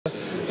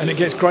and it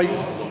gets great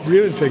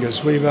viewing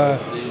figures. We've, I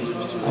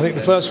think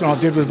the first one I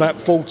did was about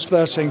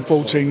 13,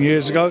 14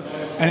 years ago,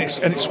 and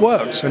it's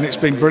worked, and it's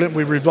been brilliant.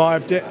 We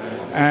revived it,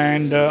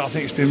 and I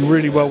think it's been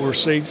really well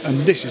received. And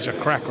this is a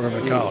cracker of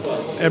a card.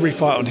 Every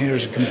fight on here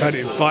is a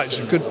competitive fight. It's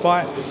a good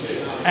fight,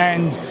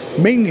 and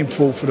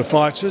meaningful for the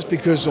fighters,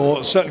 because, or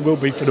it certainly will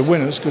be for the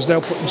winners, because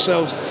they'll put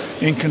themselves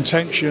in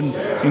contention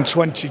in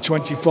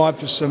 2025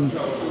 for some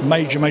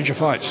major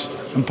fights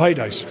and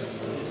paydays.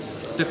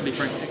 Definitely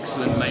for an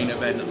excellent main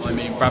event. I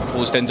mean, Brad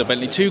Paul's, Denzel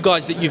Bentley, two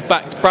guys that you've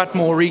backed. Brad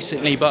more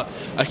recently, but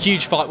a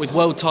huge fight with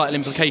world title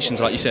implications,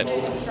 like you said.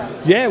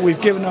 Yeah, we've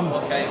given them.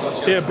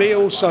 It'll be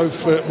also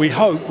for. We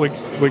hope we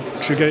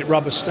to get it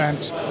rubber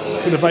stamped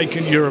for the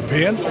vacant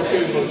European,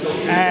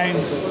 and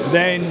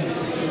then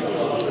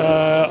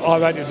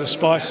I've added the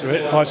spice to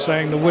it by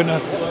saying the winner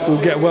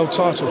will get a world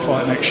title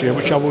fight next year,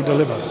 which I will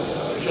deliver.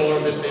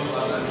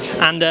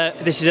 And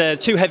this is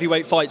two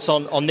heavyweight fights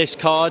on this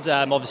card,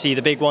 obviously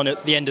the big one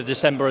at the end of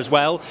December as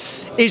well.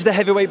 Is the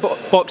heavyweight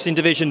boxing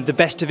division the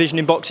best division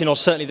in boxing, or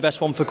certainly the best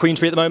one for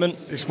Queensberry at the moment?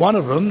 It's one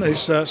of them.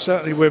 It's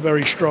certainly we're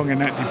very strong in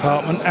that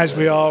department, as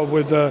we are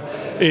with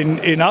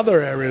in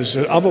other areas,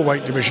 other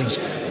weight divisions.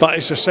 But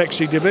it's a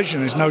sexy division,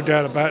 there's no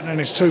doubt about it, and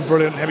there's two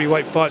brilliant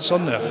heavyweight fights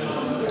on there.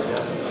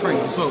 Frank,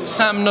 as well,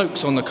 Sam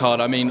Noakes on the card.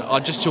 I mean,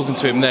 I'm just talking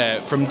to him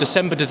there. From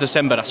December to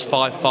December, that's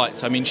 5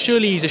 fights. I mean,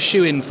 surely he's a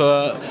shoe-in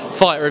for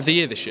Fighter of the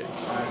Year this year.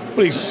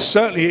 Well,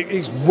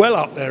 he's well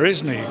up there,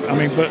 isn't he? I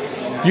mean, but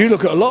you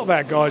look at a lot of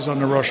our guys on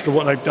the roster,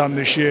 what they've done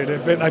this year.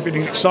 They've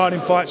been exciting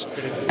fights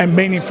and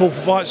meaningful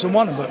fights, and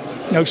won them.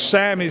 But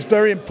Sam is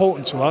very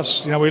important to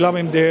us. We love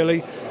him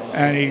dearly,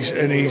 and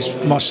he's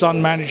my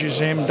son manages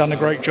him, done a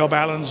great job.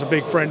 Alan's a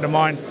big friend of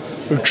mine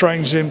who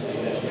trains him,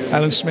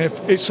 Alan Smith.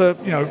 It's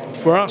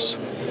for us,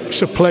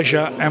 it's a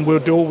pleasure, and we'll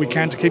do all we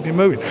can to keep him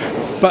moving.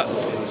 But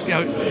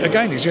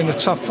again, he's in a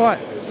tough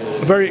fight.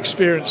 A very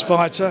experienced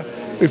fighter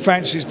who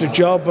fancies the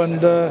job,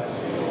 and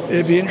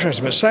it'd be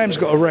interesting. But Sam's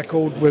got a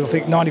record with, I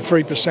think,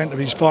 93% of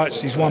his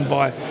fights he's won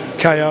by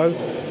KO,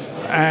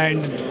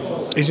 and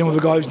he's in with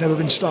a guy who's never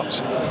been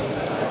stopped.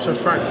 So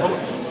Frank,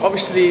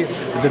 obviously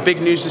the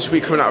big news this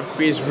week coming out of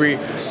Queensberry,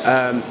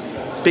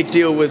 big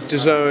deal with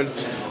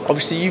DAZN.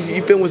 Obviously,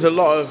 you've been with a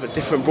lot of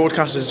different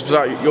broadcasters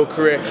throughout your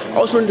career. I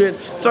was wondering,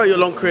 throughout your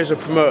long career as a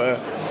promoter,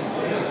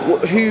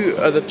 who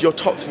are your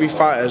top 3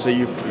 fighters that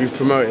you've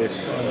promoted?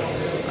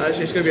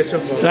 It's going to be a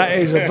tough one. That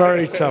is a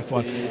very tough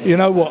one. You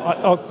know what?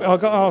 I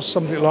got asked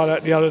something like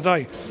that the other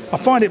day. I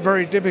find it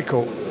very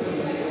difficult.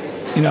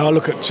 I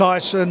look at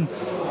Tyson,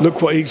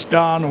 look what he's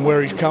done and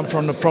where he's come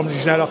from, the problems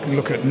he's had. I can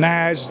look at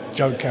Naz,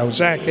 Joe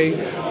Calzaghe,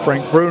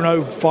 Frank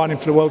Bruno, fighting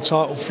for the world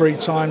title 3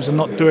 times and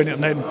not doing it,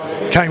 and then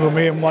came with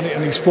me and won it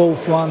in his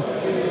 4th one.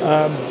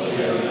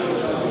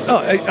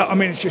 I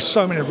mean, it's just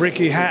so many.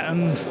 Ricky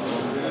Hatton,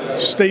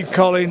 Steve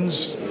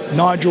Collins,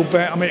 Nigel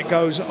Bett. I mean, it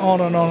goes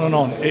on and on and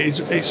on.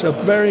 It's a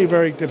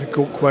very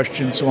difficult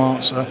question to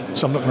answer,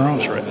 so I'm not going to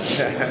answer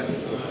it.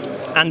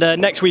 And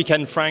next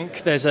weekend,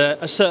 Frank, there's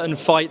a certain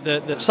fight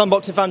that some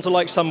boxing fans will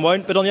like, some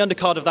won't. But on the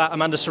undercard of that,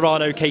 Amanda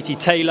Serrano, Katie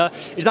Taylor.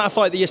 Is that a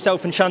fight that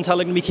yourself and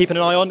Chantal are going to be keeping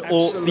an eye on,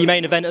 or the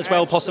main event as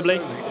well, possibly?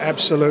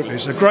 Absolutely.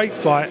 It's a great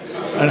fight,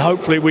 and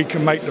hopefully we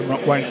can make the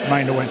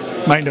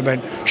main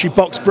event. She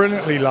boxed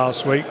brilliantly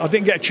last week. I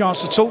didn't get a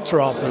chance to talk to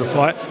her after the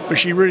fight, but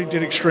she really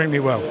did extremely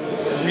well.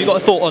 Have you got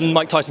a thought on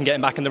Mike Tyson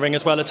getting back in the ring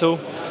as well at all?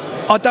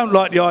 I don't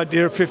like the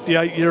idea of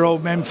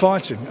 58-year-old men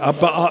fighting,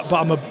 but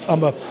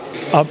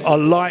I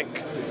like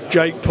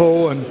Jake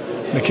Paul and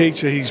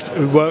Nikita,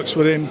 who works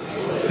with him.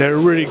 They're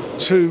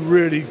two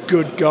really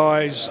good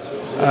guys.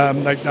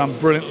 They've done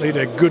brilliantly.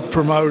 They're good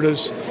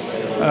promoters.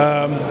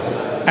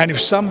 And if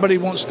somebody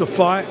wants to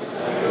fight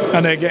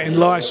and they're getting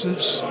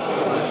licensed,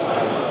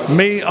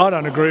 I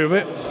don't agree with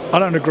it. I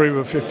don't agree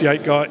with a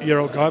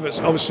 58-year-old guy, but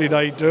obviously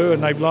they do,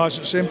 and they've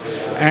licensed him,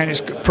 and it's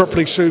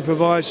properly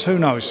supervised. Who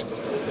knows?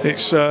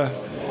 It's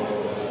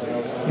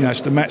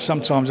it's the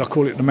sometimes I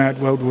call it the mad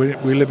world we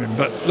live in.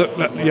 But look,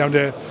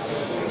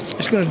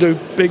 it's going to do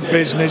big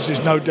business.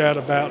 There's no doubt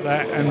about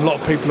that, and a lot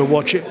of people will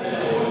watch it,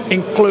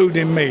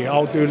 including me.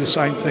 I'll do the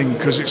same thing,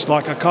 because it's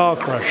like a car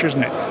crash,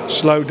 isn't it?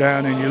 Slow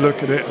down and you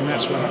look at it, and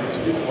that's what it is.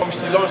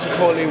 Obviously, Lawrence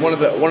Okolie,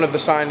 one of the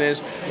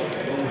signers.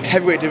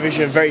 Heavyweight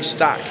division very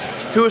stacked.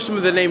 Who are some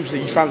of the names that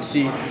you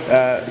fancy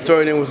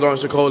throwing in with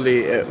Lawrence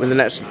Okolie in the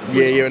next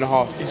year and a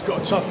half? He's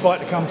got a tough fight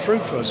to come through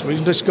for us.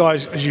 This guy,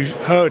 as you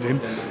heard him,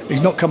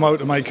 he's not come out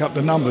to make up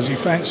the numbers. He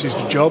fancies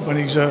the job, and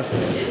he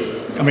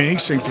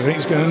seems to think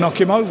he's going to knock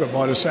him over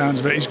by the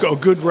sounds of it. He's got a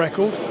good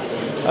record.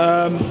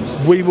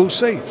 We will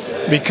see.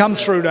 If he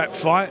comes through that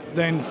fight,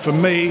 then for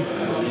me,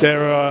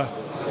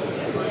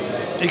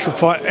 he could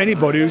fight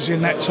anybody who's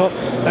in that top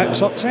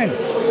 10.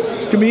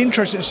 It's going to be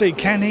interesting to see,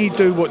 can he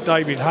do what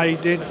David Haye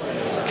did?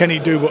 Can he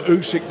do what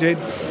Usyk did?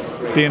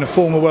 Being a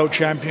former world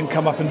champion,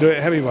 come up and do it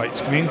at heavyweight.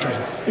 It's going to be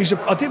interesting.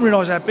 I didn't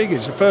realise how big he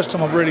is. The first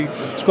time I've really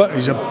spoken,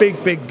 he's a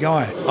big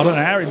guy. I don't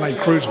know how he made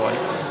cruiserweight.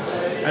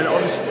 And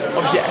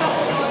obviously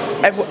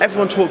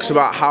everyone talks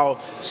about how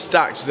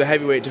stacked the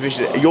heavyweight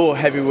division, your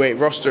heavyweight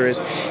roster is.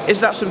 Is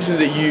that something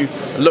that you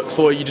look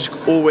for? You just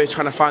always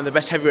trying to find the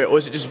best heavyweight, or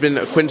has it just been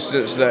a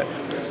coincidence that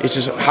it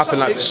just happened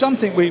like It's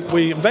something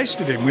we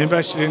invested in. We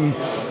invested in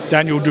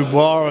Daniel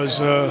Dubois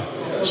as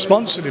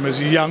sponsored him as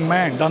a young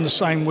man. Done the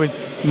same with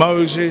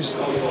Moses.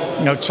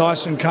 You know,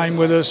 Tyson came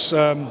with us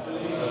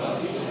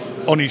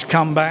on his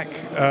comeback.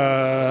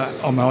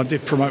 I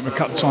did promote him a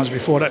couple of times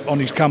before that. On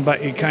his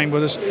comeback, he came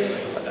with us.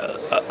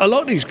 A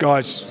lot of these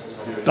guys,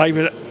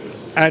 David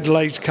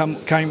Adelaide's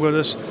came with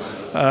us.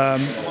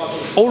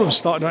 All of them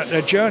started out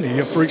their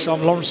journey. For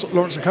example, Lawrence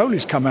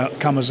Okolie's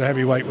come as a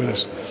heavyweight with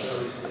us.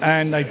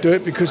 And they do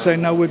it because they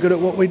know we're good at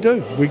what we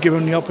do. We give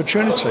them the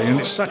opportunity, and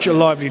it's such a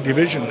lively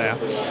division now.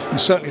 And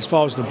certainly as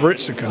far as the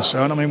Brits are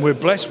concerned, I mean, we're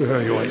blessed with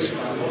heavyweights,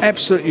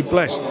 absolutely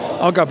blessed.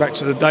 I'll go back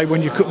to the day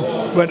when you couldn't,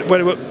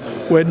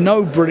 where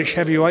no British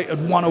heavyweight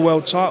had won a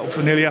world title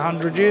for nearly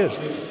 100 years.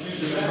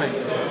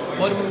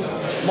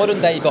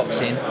 Modern day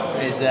boxing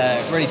is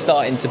really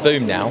starting to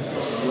boom now.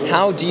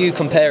 How do you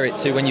compare it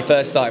to when you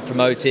first started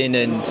promoting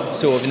and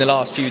sort of in the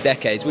last few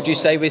decades? Would you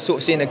say we're sort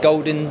of seeing a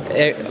golden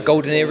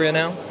era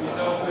now?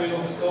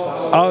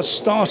 I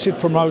started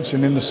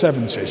promoting in the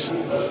 70s.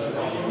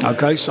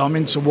 Okay, so I'm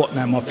into what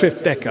now? My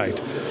 5th decade.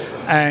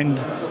 And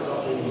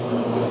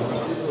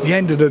at the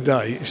end of the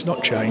day, it's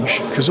not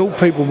changed, because all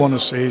people want to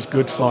see is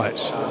good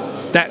fights.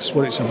 That's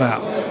what it's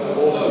about.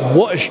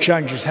 What has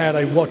changed is how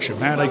they watch them,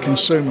 how they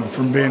consume them.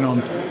 From being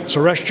on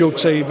terrestrial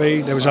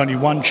TV, there was only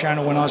one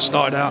channel when I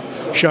started out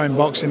showing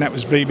boxing, that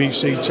was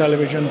BBC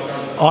television.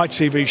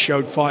 ITV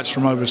showed fights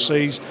from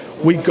overseas.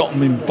 We got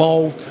them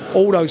involved.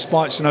 All those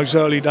fights in those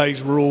early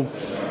days were all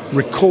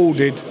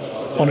recorded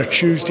on a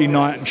Tuesday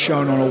night and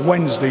shown on a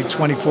Wednesday,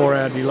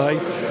 24-hour delay.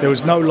 There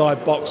was no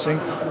live boxing.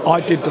 I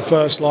did the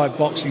first live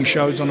boxing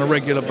shows on a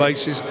regular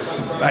basis.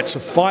 That's a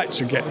fight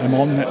to get them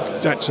on.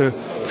 That's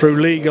through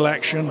legal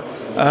action.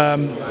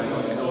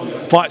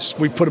 Fights,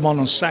 we put them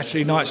on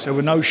Saturday nights. There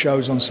were no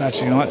shows on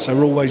Saturday nights. They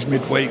were always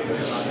midweek.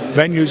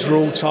 Venues were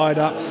all tied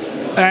up.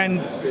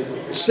 And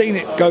seen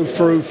it go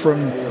through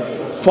from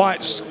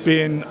fights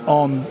being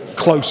on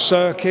closed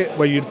circuit,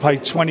 where you'd pay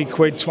 20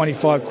 quid,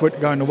 25 quid to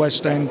go in the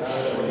West End,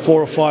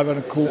 4 or 5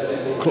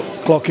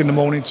 o'clock in the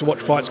morning to watch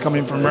fights come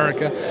in from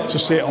America, to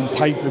see it on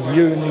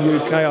pay-per-view in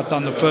the UK. I've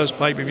done the first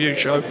pay-per-view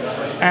show,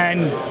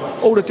 and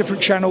all the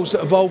different channels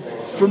that evolved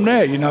from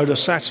there, you know, the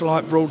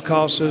satellite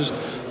broadcasters,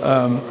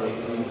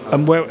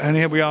 and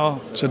here we are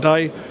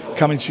today,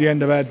 coming to the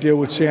end of our deal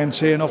with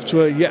TNT and off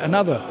to yet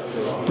another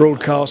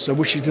broadcaster,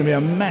 which is going to be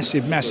a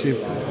massive, massive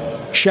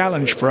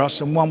challenge for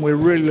us, and one we're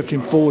really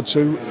looking forward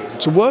to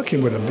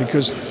working with them,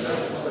 because,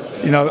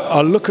 you know,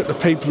 I look at the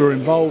people who are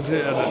involved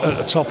at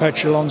the top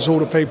echelons, all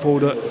the people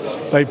that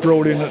they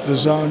brought in at the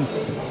zone.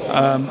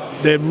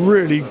 They're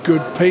really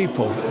good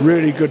people,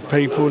 really good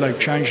people. They've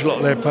changed a lot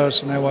of their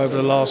personnel over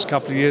the last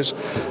couple of years,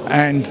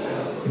 and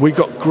we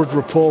got good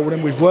rapport with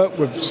them. We've worked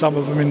with some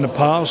of them in the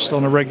past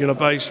on a regular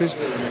basis,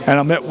 and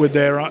I met with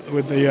their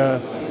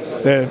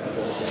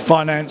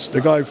finance,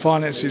 the guy who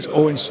finances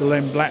Owen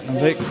Salem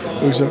Blacknovic,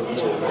 who's a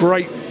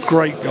great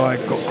guy,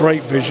 got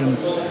great vision,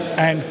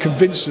 and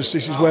convinced us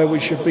this is where we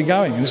should be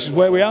going. And this is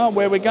where we are,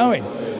 where we're going.